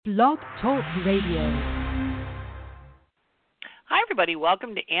Blog Talk Radio. Hi, everybody.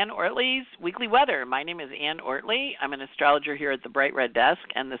 Welcome to Ann Ortelee's Weekly Weather. My name is Ann Ortelee. I'm an astrologer here at the Bright Red Desk,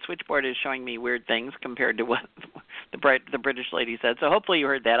 and the switchboard is showing me weird things compared to what the British lady said. So hopefully you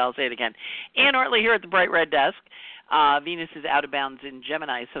heard that. I'll say it again. Ann Ortelee here at the Bright Red Desk. Venus is out of bounds in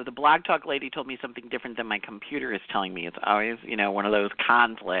Gemini, so the Blog Talk lady told me something different than my computer is telling me. It's always, one of those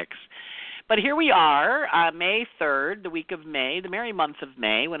conflicts. But here we are, May 3rd, the week of May, the merry month of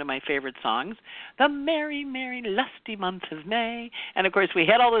May, one of my favorite songs, the merry, merry, lusty month of May. And, of course, we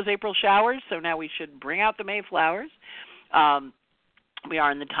had all those April showers, so now we should bring out the May flowers. We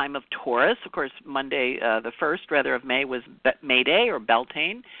are in the time of Taurus. Of course, Monday, the 1st, of May was May Day or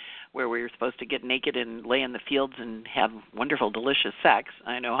Beltane, where we were supposed to get naked and lay in the fields and have wonderful, delicious sex.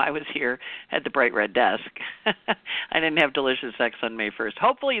 I know I was here at the Bright Red Desk. I didn't have delicious sex on May 1st.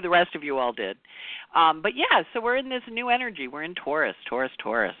 Hopefully the rest of you all did. But yeah, so we're in this new energy. We're in Taurus.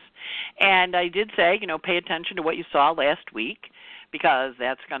 And I did say, pay attention to what you saw last week, because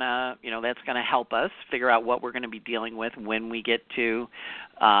that's gonna help us figure out what we're going to be dealing with when we get to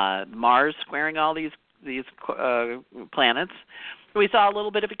Mars squaring all these planets. We saw a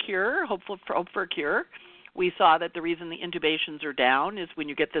little bit of a cure, hope for a cure. We saw that the reason the intubations are down is when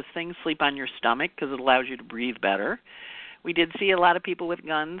you get this thing, sleep on your stomach, because it allows you to breathe better. We did see a lot of people with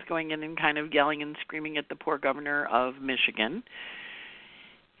guns going in and kind of yelling and screaming at the poor governor of Michigan.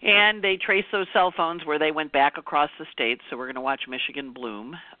 And they traced those cell phones where they went back across the states, so we're going to watch Michigan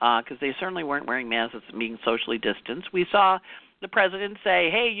bloom, because they certainly weren't wearing masks and being socially distanced. We saw the president say,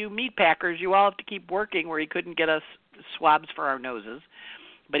 hey, you meat packers, you all have to keep working, where he couldn't get us swabs for our noses,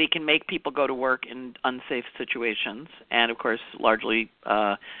 but he can make people go to work in unsafe situations, and of course largely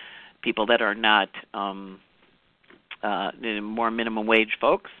people that are not more minimum wage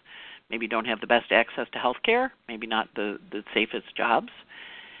folks, maybe don't have the best access to health care, maybe not the safest jobs.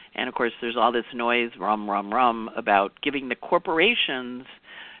 And of course there's all this noise, rum, about giving the corporations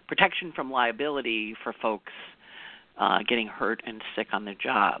protection from liability for folks getting hurt and sick on the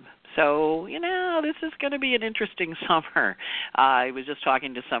job. So, this is going to be an interesting summer. I was just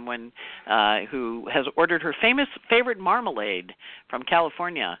talking to someone who has ordered her favorite marmalade from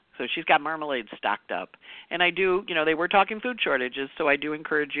California. So she's got marmalade stocked up. And I do, they were talking food shortages, so I do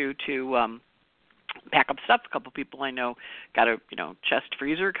encourage you to pack up stuff. A couple people I know got a, chest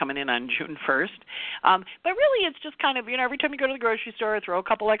freezer coming in on June 1st. But really it's just kind of, every time you go to the grocery store, throw a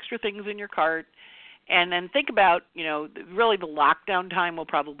couple extra things in your cart. And then think about, really the lockdown time will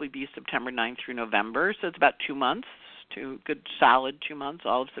probably be September 9th through November. So it's about 2 months, good solid 2 months,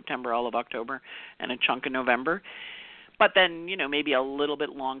 all of September, all of October, and a chunk of November. But then, maybe a little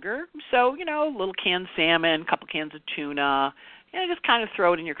bit longer. So, a little canned salmon, a couple cans of tuna, just kind of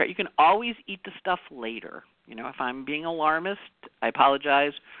throw it in your cart. You can always eat the stuff later. If I'm being alarmist, I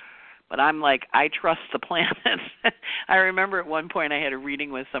apologize. But I'm like, I trust the planets. I remember at one point I had a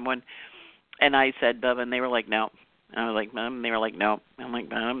reading with someone, and I said, and they were like, no. I was like, Mom. They were like, no. I'm like,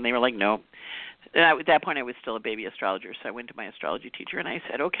 Mom. They were like, no. And at that point, I was still a baby astrologer, so I went to my astrology teacher, and I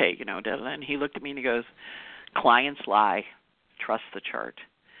said, okay, and he looked at me and he goes, clients lie. Trust the chart.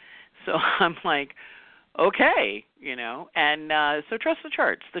 So I'm like, okay, and so trust the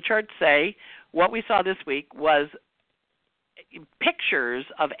charts. The charts say what we saw this week was pictures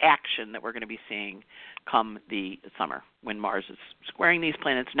of action that we're going to be seeing come the summer when Mars is squaring these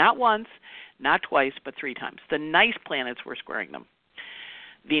planets, not once, not twice, but 3 times. The nice planets, we're squaring them.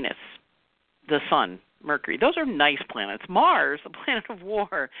 Venus, the Sun, Mercury, those are nice planets. Mars, the planet of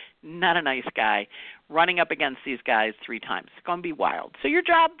war, not a nice guy, running up against these guys 3 times. It's going to be wild. So your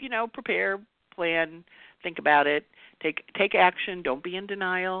job, prepare, plan, think about it, take action, don't be in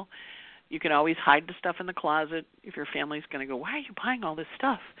denial. You can always hide the stuff in the closet if your family's going to go, why are you buying all this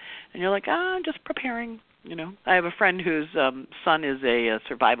stuff? And you're like, I'm just preparing, I have a friend whose son is a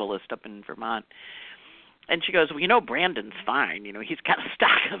survivalist up in Vermont. And she goes, well, Brandon's fine. He's got a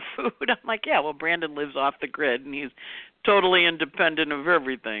stock of food. I'm like, yeah, well, Brandon lives off the grid, and he's totally independent of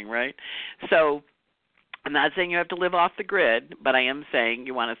everything, right? So I'm not saying you have to live off the grid, but I am saying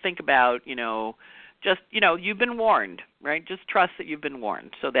you want to think about, you've been warned, right? Just trust that you've been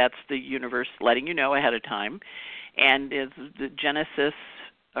warned. So that's the universe letting you know ahead of time. And as the Genesis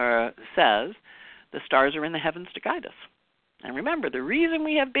says, the stars are in the heavens to guide us. And remember, the reason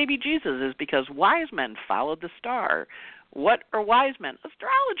we have baby Jesus is because wise men followed the star. What are wise men?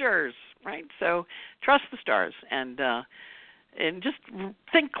 Astrologers, right? So trust the stars. And just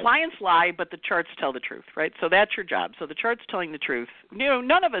think clients lie, but the charts tell the truth, right? So that's your job. So the chart's telling the truth.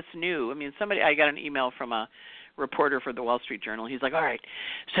 None of us knew. I mean, I got an email from a reporter for the Wall Street Journal. He's like, all right,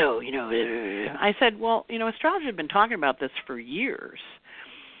 so, I said, well, astrology had been talking about this for years.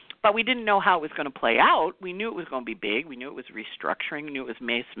 But we didn't know how it was going to play out. We knew it was going to be big. We knew it was restructuring. We knew it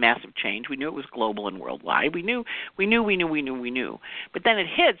was massive change. We knew it was global and worldwide. We knew. But then it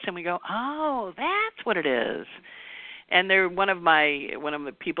hits, and we go, oh, that's what it is. And one of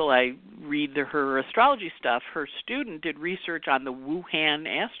the people I read her astrology stuff, her student did research on the Wuhan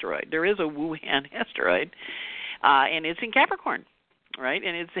asteroid. There is a Wuhan asteroid, and it's in Capricorn, right?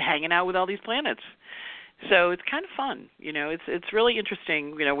 And it's hanging out with all these planets. So it's kind of fun, It's really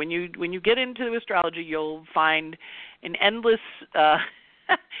interesting, When you get into astrology, you'll find an endless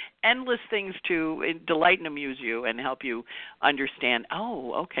things to delight and amuse you and help you understand.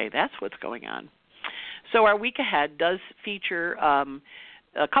 Oh, okay, that's what's going on. So our week ahead does feature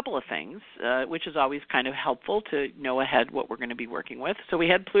a couple of things, which is always kind of helpful to know ahead what we're going to be working with. So we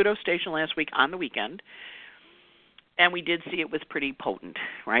had Pluto station last week on the weekend. And we did see it was pretty potent,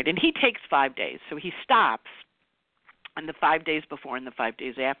 right? And he takes 5 days. So he stops, and the 5 days before and the 5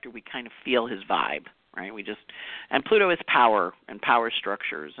 days after, we kind of feel his vibe, right? And Pluto is power and power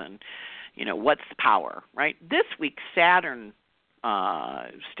structures and, what's power, right? This week, Saturn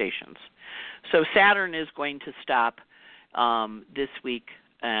stations. So Saturn is going to stop this week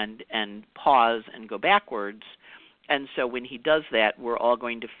and pause and go backwards. And so when he does that, we're all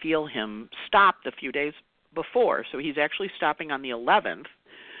going to feel him stop the few days before. So he's actually stopping on the 11th,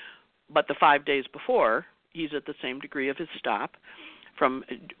 but the 5 days before, he's at the same degree of his stop from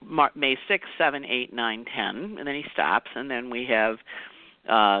May 6, 7, 8, 9, 10, and then he stops, and then we have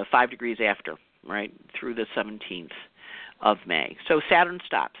 5 degrees after, right, through the 17th of May. So Saturn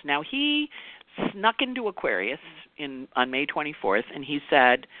stops. Now, he snuck into Aquarius on May 24th, and he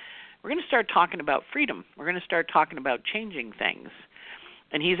said, we're going to start talking about freedom. We're going to start talking about changing things.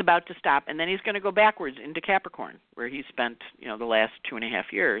 And he's about to stop, and then he's going to go backwards into Capricorn, where he spent, the last 2.5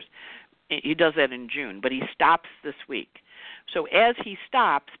 years. He does that in June, but he stops this week. So as he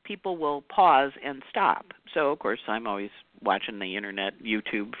stops, people will pause and stop. So, of course, I'm always watching the internet,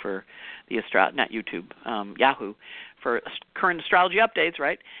 YouTube for the Yahoo, for current astrology updates,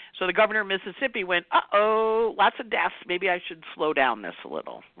 right? So the governor of Mississippi went, uh-oh, lots of deaths. Maybe I should slow down this a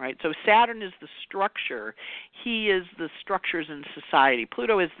little, right? So Saturn is the structure. He is the structures in society.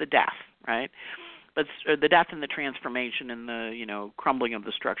 Pluto is the death, right? But the death and the transformation and the, crumbling of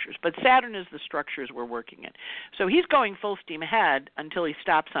the structures. But Saturn is the structures we're working in. So he's going full steam ahead until he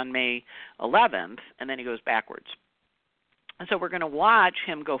stops on May 11th, and then he goes backwards. And so we're going to watch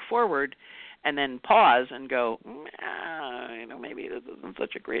him go forward and then pause and go, maybe this isn't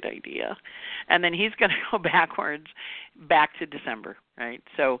such a great idea. And then he's going to go backwards back to December, right?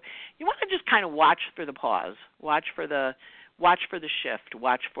 So you want to just kind of watch for the pause, watch for the shift,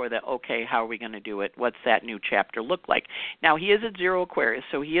 watch for the, okay, how are we going to do it? What's that new chapter look like? Now, he is at 0 Aquarius,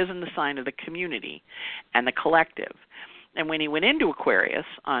 so he is in the sign of the community and the collective. And when he went into Aquarius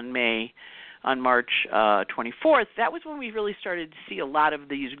on March 24th, that was when we really started to see a lot of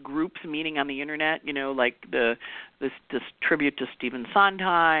these groups meeting on the internet, like this tribute to Stephen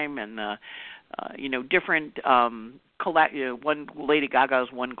Sondheim and the, different one Lady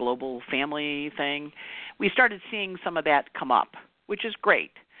Gaga's One Global Family thing. We started seeing some of that come up, which is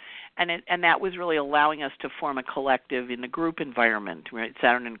great. And that was really allowing us to form a collective in the group environment. Right?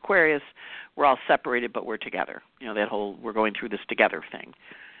 Saturn and Aquarius, we're all separated, but we're together. That whole we're going through this together thing.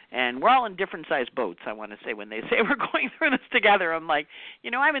 And we're all in different sized boats, I want to say. When they say we're going through this together, I'm like,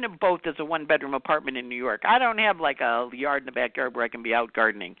 I'm in a boat that's a 1-bedroom apartment in New York. I don't have like a yard in the backyard where I can be out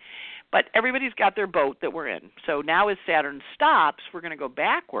gardening. But everybody's got their boat that we're in. So now as Saturn stops, we're going to go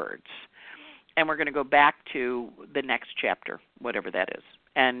backwards. And we're going to go back to the next chapter, whatever that is.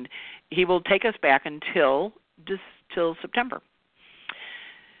 And he will take us back until September.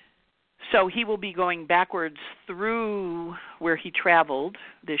 So he will be going backwards through where he traveled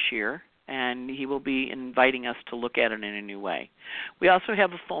this year, and he will be inviting us to look at it in a new way. We also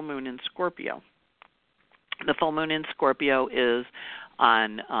have a full moon in Scorpio. The full moon in Scorpio is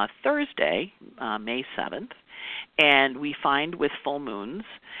on Thursday, May 7th, and we find with full moons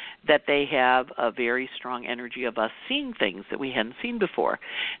that they have a very strong energy of us seeing things that we hadn't seen before.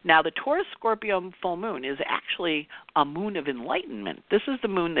 Now, the Taurus-Scorpio full moon is actually a moon of enlightenment. This is the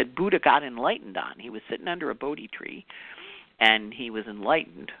moon that Buddha got enlightened on. He was sitting under a Bodhi tree, and he was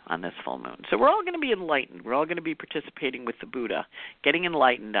enlightened on this full moon. So we're all going to be enlightened. We're all going to be participating with the Buddha, getting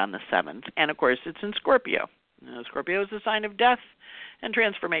enlightened on the 7th. And, of course, it's in Scorpio. Scorpio is a sign of death and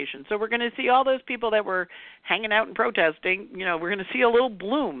transformation. So we're going to see all those people that were hanging out and protesting, we're going to see a little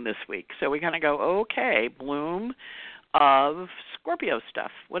bloom this week. So we kind of go, okay, bloom of Scorpio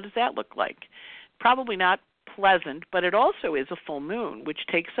stuff. What does that look like? Probably not pleasant, but it also is a full moon, which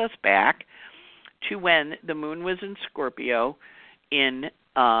takes us back to when the moon was in Scorpio in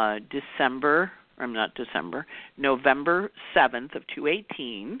November 7th of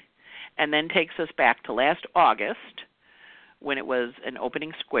 2018, and then takes us back to last August when it was an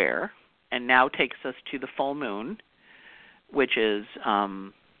opening square, and now takes us to the full moon, which is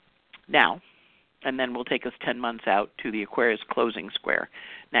now, and then will take us 10 months out to the Aquarius closing square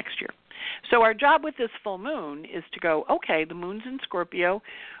next year. So our job with this full moon is to go, okay, the moon's in Scorpio,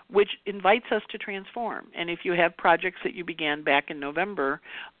 which invites us to transform. And if you have projects that you began back in November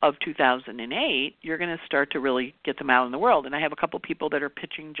of 2008, you're going to start to really get them out in the world. And I have a couple people that are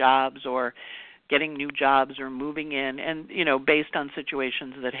pitching jobs or getting new jobs or moving in, and, based on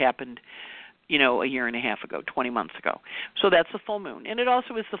situations that happened, a year and a half ago, 20 months ago. So that's the full moon. And it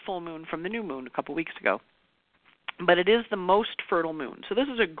also is the full moon from the new moon a couple weeks ago. But it is the most fertile moon. So this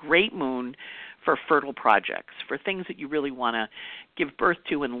is a great moon for fertile projects, for things that you really want to give birth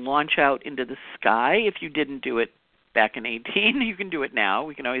to and launch out into the sky. If you didn't do it back in 18, you can do it now.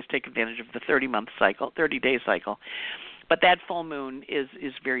 We can always take advantage of the 30-day cycle. But that full moon is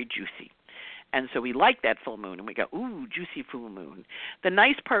very juicy. And so we like that full moon, and we go, ooh, juicy full moon. The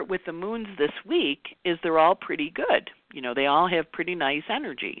nice part with the moons this week is they're all pretty good. They all have pretty nice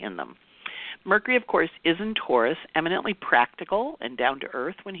energy in them. Mercury, of course, is in Taurus, eminently practical and down to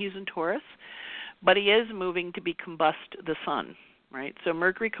earth when he's in Taurus, but he is moving to be combust the sun, right? So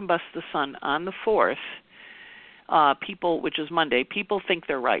Mercury combusts the sun on the 4th. Which is Monday, people think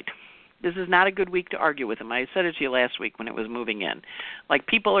they're right. This is not a good week to argue with him. I said it to you last week when it was moving in. Like,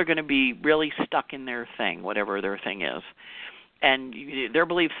 people are going to be really stuck in their thing, whatever their thing is. And their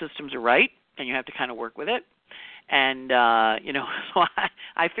belief systems are right, and you have to kind of work with it. And, so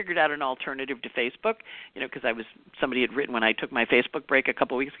I figured out an alternative to Facebook, because somebody had written when I took my Facebook break a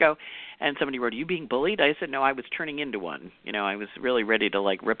couple of weeks ago, and somebody wrote, "Are you being bullied?" I said, no, I was turning into one. I was really ready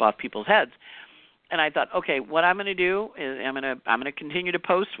to, rip off people's heads. And I thought, okay, what I'm going to do is I'm going to continue to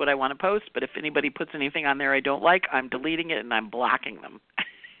post what I want to post, but if anybody puts anything on there I don't like, I'm deleting it and I'm blocking them.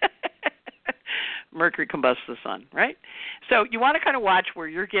 Mercury combusts the sun, right? So you want to kind of watch where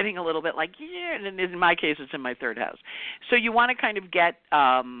you're getting a little bit and in my case it's in my 3rd house. So you want to kind of get,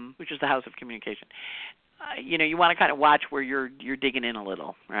 which is the house of communication. You want to kind of watch where you're digging in a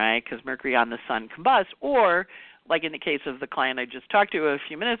little, right? Because Mercury on the sun combusts, or like in the case of the client I just talked to a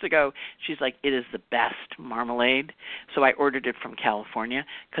few minutes ago, she's like, it is the best marmalade. So I ordered it from California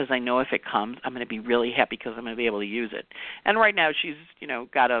because I know if it comes, I'm going to be really happy because I'm going to be able to use it. And right now she's,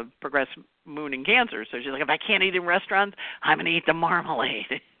 got a progressive moon in Cancer. So she's like, if I can't eat in restaurants, I'm going to eat the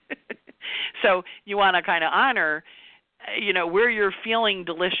marmalade. So you want to kind of honor, where you're feeling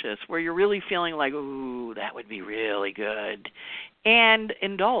delicious, where you're really feeling like, ooh, that would be really good. And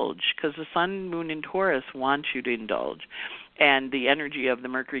indulge, because the sun, moon in Taurus wants you to indulge. And the energy of the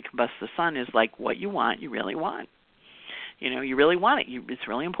Mercury combusts the sun is like what you want, you really want. You really want it. It's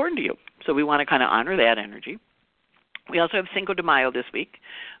really important to you. So we want to kind of honor that energy. We also have Cinco de Mayo this week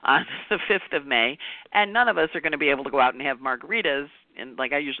on the 5th of May, and none of us are going to be able to go out and have margaritas. And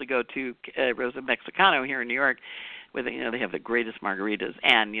I usually go to Rosa Mexicano here in New York, where they have the greatest margaritas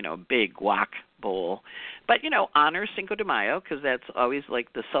and a big guac bowl. But honor Cinco de Mayo, because that's always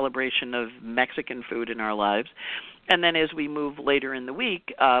the celebration of Mexican food in our lives. And then as we move later in the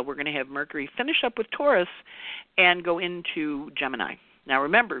week, we're going to have Mercury finish up with Taurus and go into Gemini. Now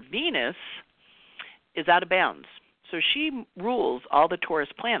remember, Venus is out of bounds. So she rules all the Taurus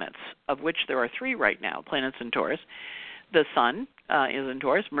planets, of which there are 3 right now, planets in Taurus. The Sun is in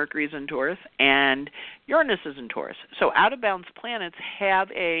Taurus, Mercury is in Taurus, and Uranus is in Taurus. So out-of-bounds planets have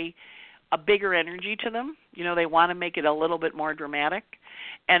a bigger energy to them. They want to make it a little bit more dramatic.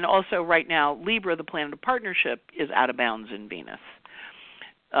 And also right now, Libra, the planet of partnership, is out-of-bounds in Venus,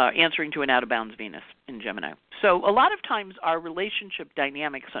 answering to an out-of-bounds Venus in Gemini. So a lot of times our relationship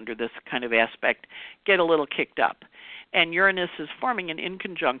dynamics under this kind of aspect get a little kicked up. And Uranus is forming an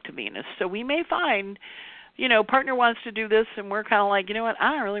inconjunct to Venus. So we may find partner wants to do this, and we're kind of like, what,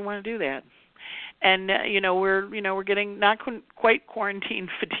 I don't really want to do that. And we're getting not quite quarantine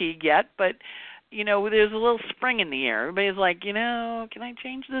fatigue yet, but there's a little spring in the air. Everybody's like, can I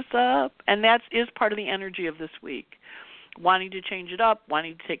change this up? And that is part of the energy of this week, wanting to change it up,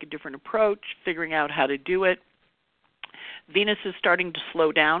 wanting to take a different approach, figuring out how to do it. Venus is starting to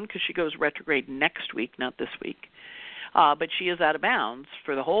slow down because she goes retrograde next week, not this week. But she is out of bounds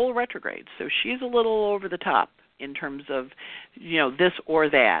for the whole retrograde, so she's a little over the top in terms of, this or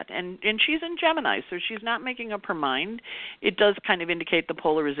that. And she's in Gemini, so she's not making up her mind. It does kind of indicate the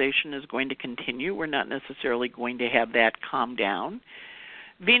polarization is going to continue. We're not necessarily going to have that calm down.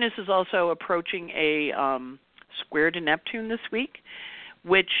 Venus is also approaching a square to Neptune this week,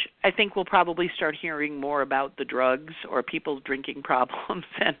 which I think we'll probably start hearing more about the drugs or people's drinking problems.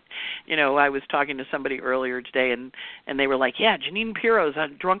 And, I was talking to somebody earlier today, and they were like, yeah, Janine Pirro's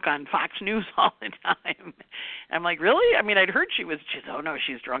drunk on Fox News all the time. I'm like, really? I mean, I'd heard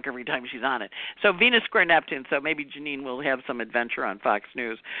she's drunk every time she's on it. So Venus square Neptune, so maybe Janine will have some adventure on Fox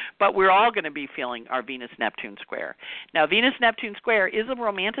News. But we're all going to be feeling our Venus-Neptune square. Now, Venus-Neptune square is a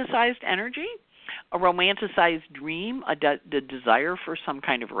romanticized energy, a romanticized dream, the desire for some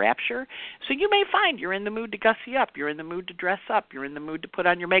kind of rapture. So you may find you're in the mood to gussy up, you're in the mood to dress up, you're in the mood to put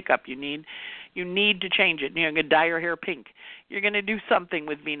on your makeup. You need to change it. You're going to dye your hair pink. You're going to do something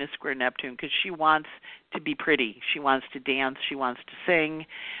with Venus square Neptune because she wants to be pretty. She wants to dance. She wants to sing.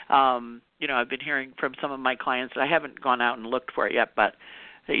 I've been hearing from some of my clients. I haven't gone out and looked for it yet, but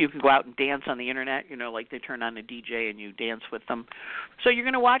that you can go out and dance on the internet, like they turn on a DJ and you dance with them. So you're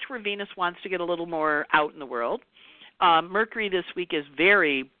going to watch where Venus wants to get a little more out in the world. Mercury this week is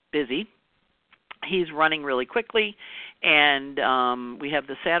very busy. He's running really quickly, and we have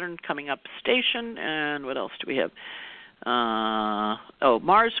the Saturn coming up station, and what else do we have?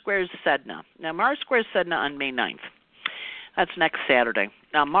 Mars squares Sedna. Now, Mars squares Sedna on May 9th. That's next Saturday.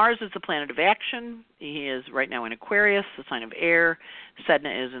 Now, Mars is the planet of action. He is right now in Aquarius, the sign of air.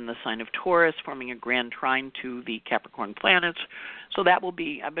 Sedna is in the sign of Taurus, forming a grand trine to the Capricorn planets. So that will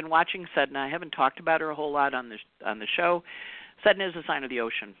be, I've been watching Sedna. I haven't talked about her a whole lot on the show. Sedna is the sign of the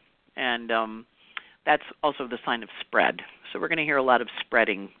ocean, and that's also the sign of spread. So we're going to hear a lot of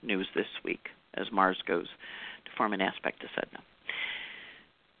spreading news this week as Mars goes to form an aspect to Sedna.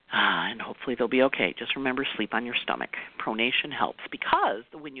 And hopefully they'll be okay. Just remember, sleep on your stomach. Pronation helps because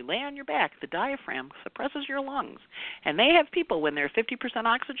when you lay on your back, the diaphragm suppresses your lungs. And they have people, when they're 50%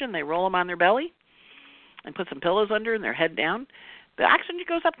 oxygen, they roll them on their belly and put some pillows under and their head down. The oxygen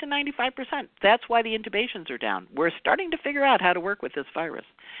goes up to 95%. That's why the intubations are down. We're starting to figure out how to work with this virus.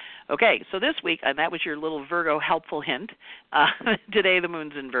 Okay, so this week, and that was your little Virgo helpful hint, today the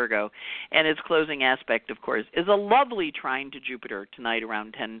moon's in Virgo, and its closing aspect, of course, is a lovely trine to Jupiter tonight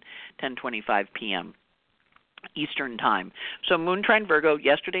around 10:25 p.m. Eastern Time. So moon trine Virgo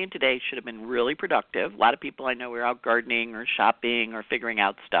yesterday and today should have been really productive. A lot of people I know are out gardening or shopping or figuring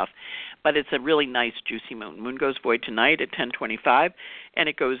out stuff, but it's a really nice, juicy moon. Moon goes void tonight at 10:25, and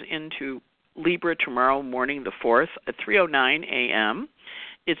it goes into Libra tomorrow morning, the 4th, at 3:09 a.m.,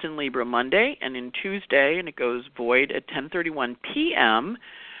 It's in Libra Monday and in Tuesday, and it goes void at 10:31 p.m.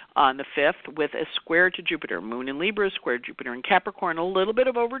 on the 5th with a square to Jupiter. Moon in Libra, square Jupiter in Capricorn. A little bit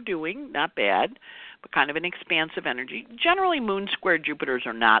of overdoing, not bad, but kind of an expansive energy. Generally, moon square Jupiters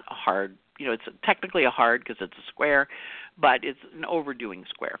are not a hard, it's technically a hard because it's a square, but it's an overdoing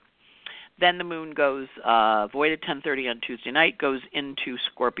square. Then the moon goes void at 10:30 on Tuesday night, goes into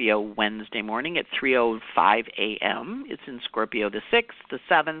Scorpio Wednesday morning at 3:05 a.m. It's in Scorpio the 6th, the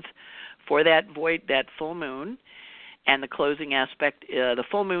 7th, for that void, that full moon. And the closing aspect, the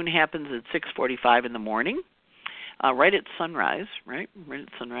full moon happens at 6:45 in the morning, right at sunrise, right at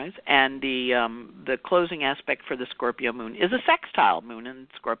sunrise. And the closing aspect for the Scorpio moon is a sextile. Moon in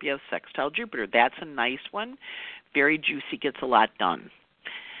Scorpio, sextile Jupiter. That's a nice one. Very juicy, gets a lot done.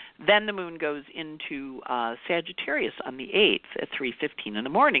 Then the moon goes into Sagittarius on the 8th at 3:15 in the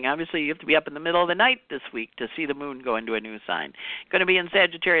morning. Obviously, you have to be up in the middle of the night this week to see the moon go into a new sign. Going to be in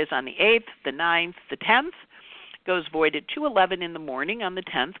Sagittarius on the 8th, the 9th, the 10th. Goes void at 2:11 in the morning on the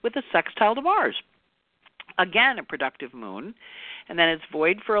 10th with a sextile to Mars. Again, a productive moon. And then it's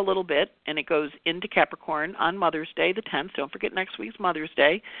void for a little bit, and it goes into Capricorn on Mother's Day, the 10th. Don't forget next week's Mother's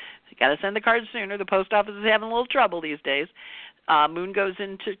Day. You got to send the cards sooner. The post office is having a little trouble these days. Moon goes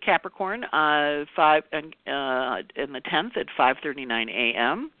into Capricorn in the 10th at 5:39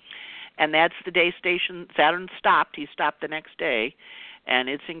 a.m., and that's the day station Saturn stopped. He stopped the next day, and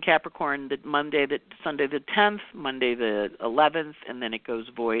it's in Capricorn Sunday the 10th, Monday the 11th, and then it goes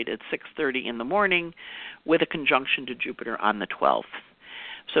void at 6:30 in the morning with a conjunction to Jupiter on the 12th.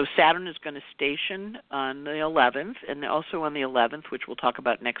 So Saturn is going to station on the 11th, and also on the 11th, which we'll talk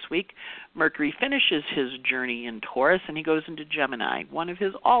about next week, Mercury finishes his journey in Taurus, and he goes into Gemini, one of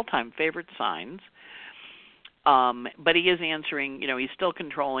his all-time favorite signs. But he is answering, he's still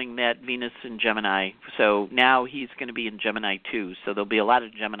controlling that Venus in Gemini, so now he's going to be in Gemini too, so there'll be a lot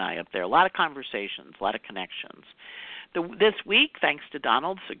of Gemini up there, a lot of conversations, a lot of connections. This week, thanks to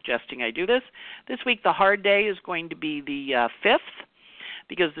Donald suggesting I do this week the hard day is going to be the 5th,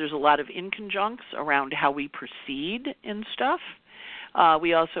 because there's a lot of inconjuncts around how we proceed in stuff.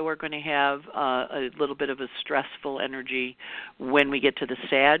 We also are going to have a little bit of a stressful energy when we get to the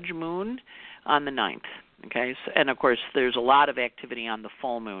Sag moon on the 9th. Okay, so, and of course there's a lot of activity on the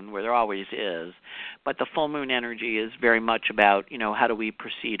full moon, where there always is, but the full moon energy is very much about, how do we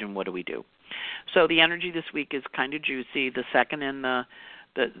proceed and what do we do. So the energy this week is kind of juicy. The second and the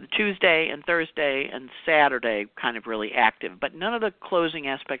Tuesday and Thursday and Saturday kind of really active, but none of the closing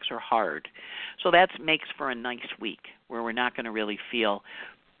aspects are hard. So that makes for a nice week where we're not going to really feel,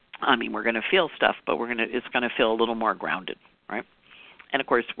 we're going to feel stuff, but it's going to feel a little more grounded, right? And, of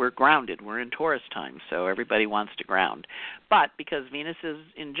course, we're grounded. We're in Taurus time, so everybody wants to ground. But because Venus is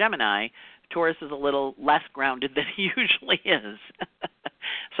in Gemini, Taurus is a little less grounded than he usually is.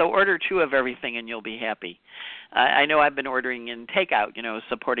 So order 2 of everything and you'll be happy. I know I've been ordering in takeout,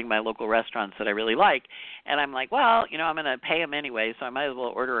 supporting my local restaurants that I really like. And I'm like, well, I'm going to pay them anyway, so I might as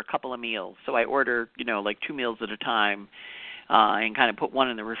well order a couple of meals. So I order, like 2 meals at a time. And kind of put one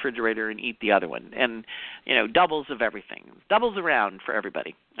in the refrigerator and eat the other one. And, doubles of everything. Doubles around for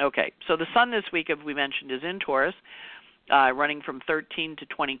everybody. Okay, so the sun this week, as we mentioned, is in Taurus, running from 13 to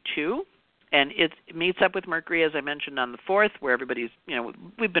 22. And it meets up with Mercury, as I mentioned, on the 4th, where everybody's,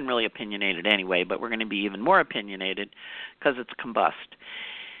 we've been really opinionated anyway, but we're going to be even more opinionated because it's combust.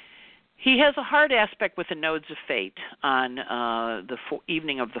 He has a hard aspect with the nodes of fate on the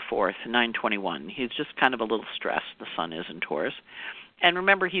evening of the 4th, 9/21. He's just kind of a little stressed. The sun is in Taurus. And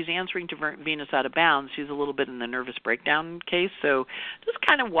remember, he's answering to Venus out of bounds. He's a little bit in the nervous breakdown case, so just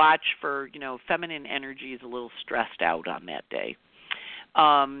kind of watch for, feminine energy is a little stressed out on that day.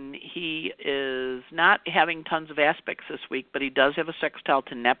 He is not having tons of aspects this week, but he does have a sextile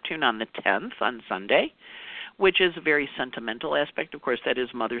to Neptune on the 10th, on Sunday, which is a very sentimental aspect. Of course, that is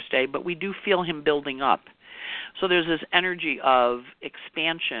Mother's Day, but we do feel him building up. So there's this energy of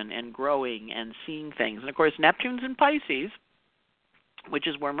expansion and growing and seeing things. And, of course, Neptune's in Pisces, which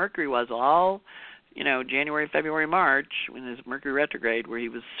is where Mercury was all, January, February, March, when his Mercury retrograde, where he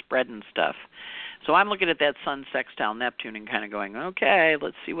was spreading stuff. So I'm looking at that Sun sextile Neptune and kind of going, okay,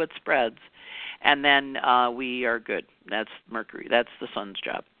 let's see what spreads. And then we are good. That's Mercury. That's the Sun's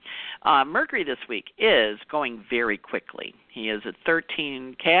job. Mercury this week is going very quickly. He is at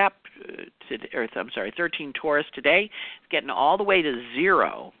 13 Taurus today. He's getting all the way to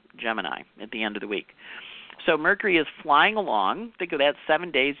 0 Gemini at the end of the week. So Mercury is flying along. Think of that, 7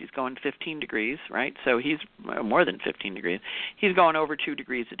 days. He's going 15 degrees, right? So he's more than 15 degrees. He's going over 2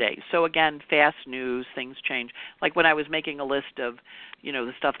 degrees a day. So, again, fast news, things change. Like when I was making a list of,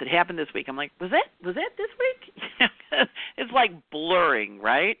 the stuff that happened this week, I'm like, was that this week? It's like blurring,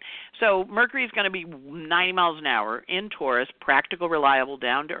 right? So Mercury is going to be 90 miles an hour in Taurus, practical, reliable,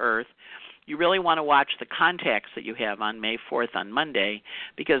 down to earth. You really want to watch the contacts that you have on May 4th on Monday,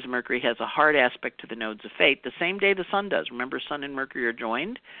 because Mercury has a hard aspect to the nodes of fate the same day the Sun does. Remember, Sun and Mercury are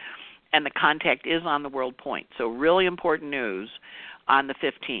joined, and the contact is on the world point. So really important news on the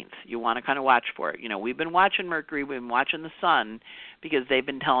 15th. You want to kind of watch for it. We've been watching Mercury, we've been watching the Sun, because they've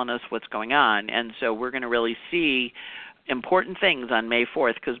been telling us what's going on. And so we're going to really see important things on May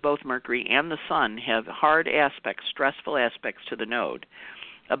 4th, because both Mercury and the Sun have hard aspects, stressful aspects to the node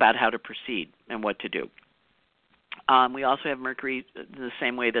about how to proceed and what to do. We also have Mercury the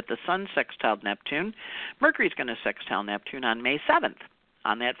same way that the Sun sextiled Neptune. Mercury is going to sextile Neptune on May 7th,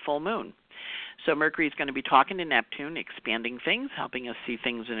 on that full moon. So Mercury is going to be talking to Neptune, expanding things, helping us see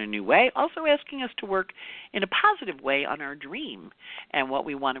things in a new way, also asking us to work in a positive way on our dream and what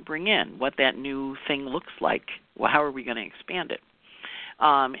we want to bring in, what that new thing looks like. Well, how are we going to expand it?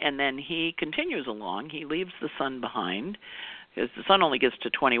 And then he continues along. He leaves the Sun behind, because the Sun only gets to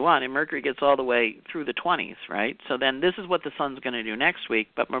 21, and Mercury gets all the way through the 20s, right? So then this is what the Sun's going to do next week,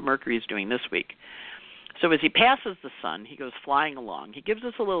 but what Mercury is doing this week. So as he passes the Sun, he goes flying along. He gives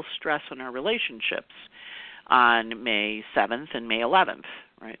us a little stress on our relationships on May 7th and May 11th,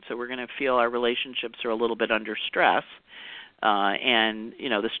 right? So we're going to feel our relationships are a little bit under stress. And,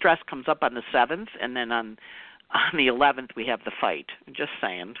 the stress comes up on the 7th, and then on the 11th, we have the fight. Just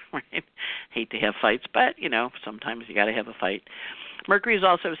saying, right? Hate to have fights, but, sometimes you got to have a fight. Mercury is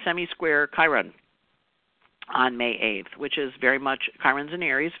also semi-square Chiron on May 8th, which is very much, Chiron's in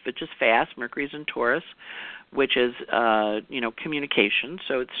Aries, which is fast. Mercury's in Taurus, which is, communication.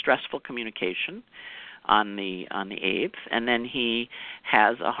 So it's stressful communication on the 8th. And then he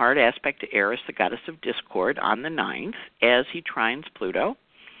has a hard aspect to Eris, the goddess of discord, on the 9th, as he trines Pluto,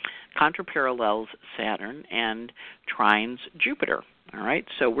 contraparallels Saturn, and trines Jupiter. All right,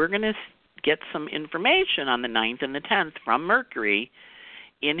 so we're going to get some information on the 9th and the 10th from Mercury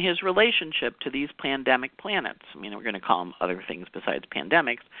in his relationship to these pandemic planets. We're going to call them other things besides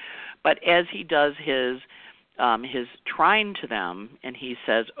pandemics, but as he does his trine to them, and he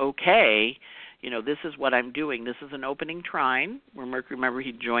says, okay, This is what I'm doing. This is an opening trine where Mercury, remember,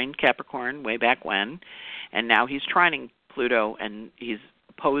 he joined Capricorn way back when, and now he's trining Pluto, and he's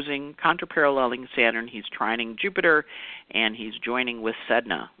opposing, contraparalleling Saturn. He's trining Jupiter, and he's joining with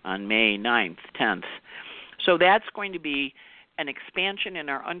Sedna on May 9th, 10th. So that's going to be an expansion in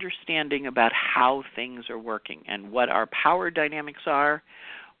our understanding about how things are working and what our power dynamics are,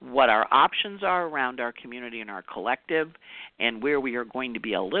 what our options are around our community and our collective, and where we are going to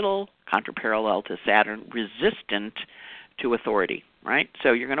be a little, contraparallel to Saturn, resistant to authority, right?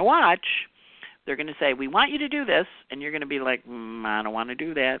 So you're going to watch. They're going to say, we want you to do this, and you're going to be like, I don't want to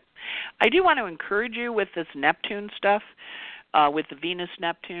do that. I do want to encourage you with this Neptune stuff, with the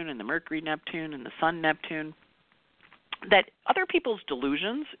Venus-Neptune and the Mercury-Neptune and the Sun-Neptune, that other people's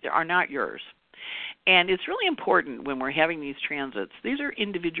delusions are not yours. And it's really important when we're having these transits. These are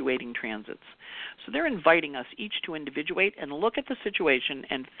individuating transits. So they're inviting us each to individuate and look at the situation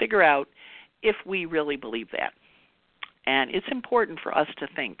and figure out if we really believe that. And it's important for us to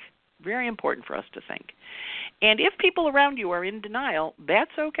think, very important for us to think. And if people around you are in denial,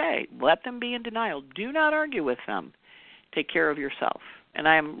 that's okay. Let them be in denial. Do not argue with them. Take care of yourself. And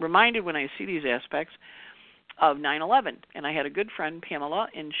I am reminded when I see these aspects of 9/11, and I had a good friend, Pamela,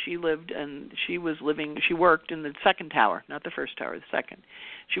 and she worked in the second tower, not the first tower, the second.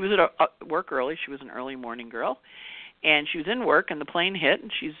 She was at work early. She was an early morning girl, and she was in work, and the plane hit,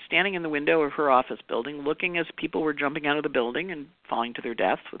 and she's standing in the window of her office building looking as people were jumping out of the building and falling to their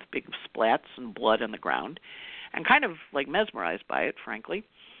deaths with big splats and blood on the ground, and kind of like mesmerized by it, frankly.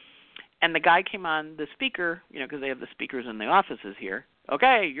 And the guy came on the speaker, because they have the speakers in the offices here.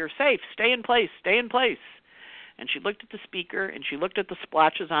 Okay, you're safe. Stay in place. Stay in place. And she looked at the speaker, and she looked at the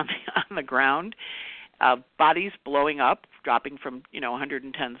splotches on the ground, bodies blowing up, dropping from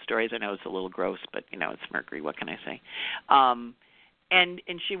 110 stories. I know it's a little gross, but it's Mercury. What can I say?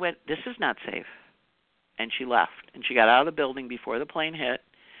 And she went, "This is not safe," and she left. And she got out of the building before the plane hit.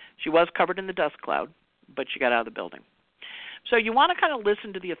 She was covered in the dust cloud, but she got out of the building. So you want to kind of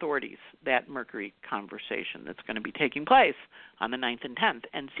listen to the authorities, that Mercury conversation that's going to be taking place on the 9th and 10th,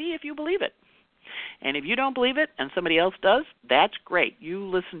 and see if you believe it. And if you don't believe it and somebody else does, that's great. You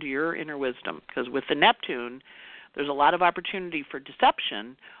listen to your inner wisdom, because with the Neptune, there's a lot of opportunity for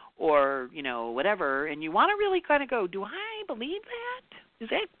deception or, whatever, and you want to really kind of go, do I believe that? Is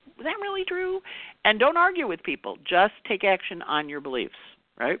that really true? And don't argue with people. Just take action on your beliefs,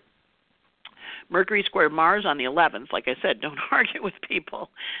 right? Mercury square Mars on the 11th. Like I said, don't argue with people.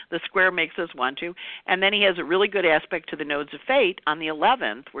 The square makes us want to. And then he has a really good aspect to the nodes of fate on the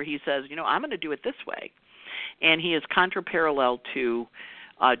 11th where he says, I'm going to do it this way. And he is contraparallel to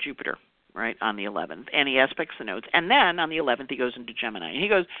Jupiter, right, on the 11th. And he aspects the nodes. And then on the 11th he goes into Gemini. And he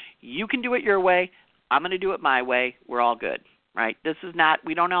goes, you can do it your way. I'm going to do it my way. We're all good, right?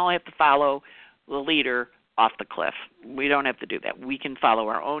 We don't all have to follow the leader off the cliff. We don't have to do that. We can follow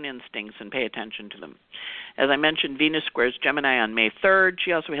our own instincts and pay attention to them. As I mentioned, Venus squares Gemini on May 3rd.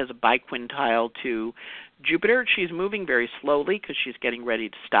 She also has a biquintile to Jupiter. She's moving very slowly because she's getting ready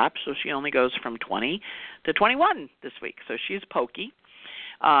to stop, so she only goes from 20 to 21 this week. So she's pokey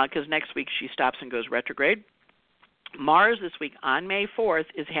because next week she stops and goes retrograde. Mars this week on May 4th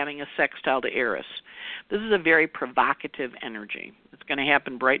is having a sextile to Eris. This is a very provocative energy. It's going to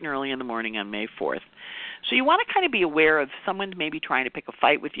happen bright and early in the morning on May 4th. So you want to kind of be aware of someone maybe trying to pick a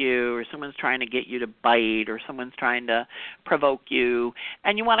fight with you, or someone's trying to get you to bite, or someone's trying to provoke you,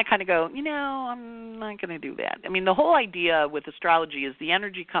 and you want to kind of go, I'm not going to do that. I mean, the whole idea with astrology is the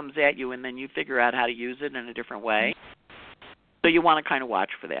energy comes at you, and then you figure out how to use it in a different way. So you want to kind of watch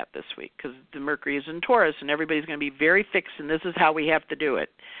for that this week, because the Mercury is in Taurus, and everybody's going to be very fixed, and this is how we have to do it.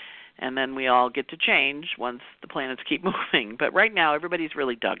 And then we all get to change once the planets keep moving. But right now, everybody's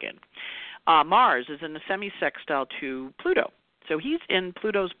really dug in. Mars is in the semi-sextile to Pluto. So he's in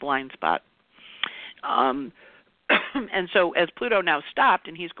Pluto's blind spot. And so as Pluto now stopped,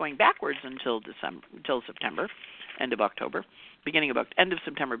 and he's going backwards until September, end of September, beginning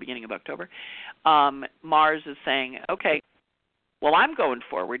of October, Mars is saying, okay, well, I'm going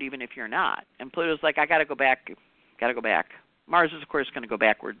forward even if you're not. And Pluto's like, I got to go back. Mars is, of course, going to go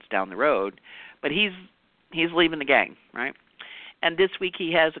backwards down the road, but he's leaving the gang, right? And this week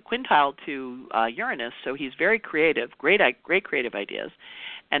he has a quintile to Uranus, so he's very creative, great creative ideas.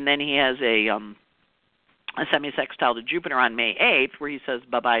 And then he has a semi-sextile to Jupiter on May 8th where he says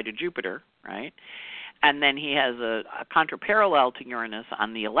bye-bye to Jupiter, right? And then he has a contraparallel to Uranus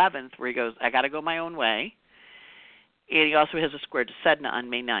on the 11th where he goes, I got to go my own way. And he also has a square to Sedna on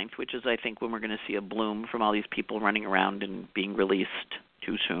May 9th, which is, I think, when we're going to see a bloom from all these people running around and being released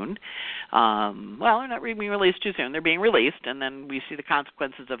too soon. Well, they're not being released too soon. They're being released, and then we see the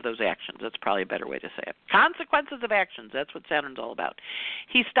consequences of those actions. That's probably a better way to say it. Consequences of actions. That's what Saturn's all about.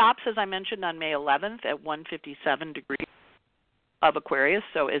 He stops, as I mentioned, on May 11th at 157 degrees of Aquarius.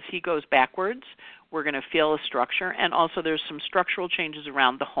 So as he goes backwards, we're going to feel a structure. And also there's some structural changes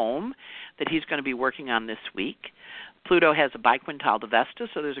around the home that he's going to be working on this week. Pluto has a biquintile to Vesta,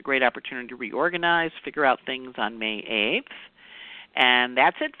 so there's a great opportunity to reorganize, figure out things on May 8th. And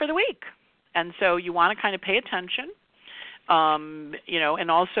that's it for the week. And so you want to kind of pay attention,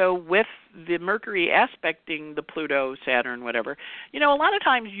 and also with the Mercury aspecting the Pluto, Saturn, whatever, a lot of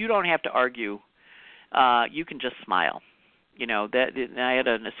times you don't have to argue. You can just smile. I had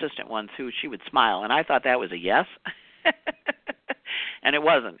an assistant once she would smile, and I thought that was a yes. And it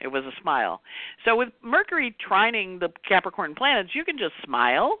wasn't. It was a smile. So with Mercury trining the Capricorn planets, you can just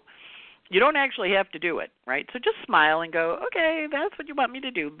smile. You don't actually have to do it, right? So just smile and go, okay, that's what you want me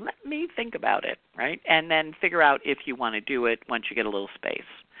to do. Let me think about it, right? And then figure out if you want to do it once you get a little space.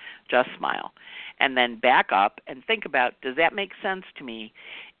 Just smile. And then back up and think about, does that make sense to me?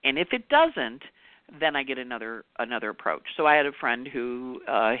 And if it doesn't, then I get another approach. So I had a friend who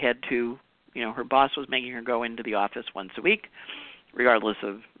had to, her boss was making her go into the office once a week, regardless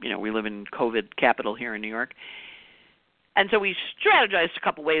of, we live in COVID capital here in New York. And so we strategized a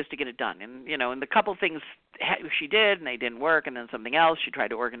couple ways to get it done. And, and the couple things she did, and they didn't work, and then something else. She tried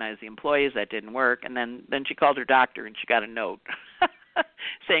to organize the employees. That didn't work. And then she called her doctor, and she got a note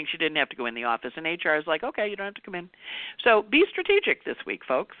saying she didn't have to go in the office. And HR is like, okay, you don't have to come in. So be strategic this week,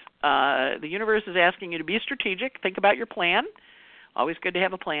 folks. The universe is asking you to be strategic. Think about your plan. Always good to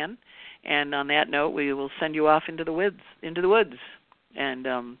have a plan. And on that note, we will send you off into the woods,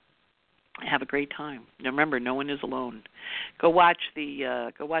 and have a great time. Now remember, no one is alone. Go watch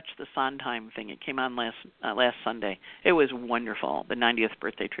the Sondheim thing. It came on last Sunday. It was wonderful, the 90th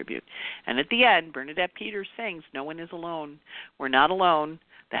birthday tribute. And at the end, Bernadette Peters sings, "No one is alone. We're not alone.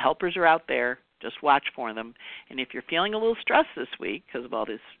 The helpers are out there. Just watch for them. And if you're feeling a little stressed this week because of all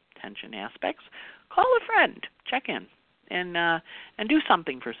these tension aspects, call a friend. Check in and do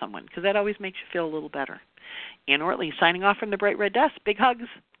something for someone, because that always makes you feel a little better." Ann Ortelee signing off from the Bright Red Desk. Big hugs.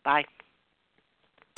 Bye.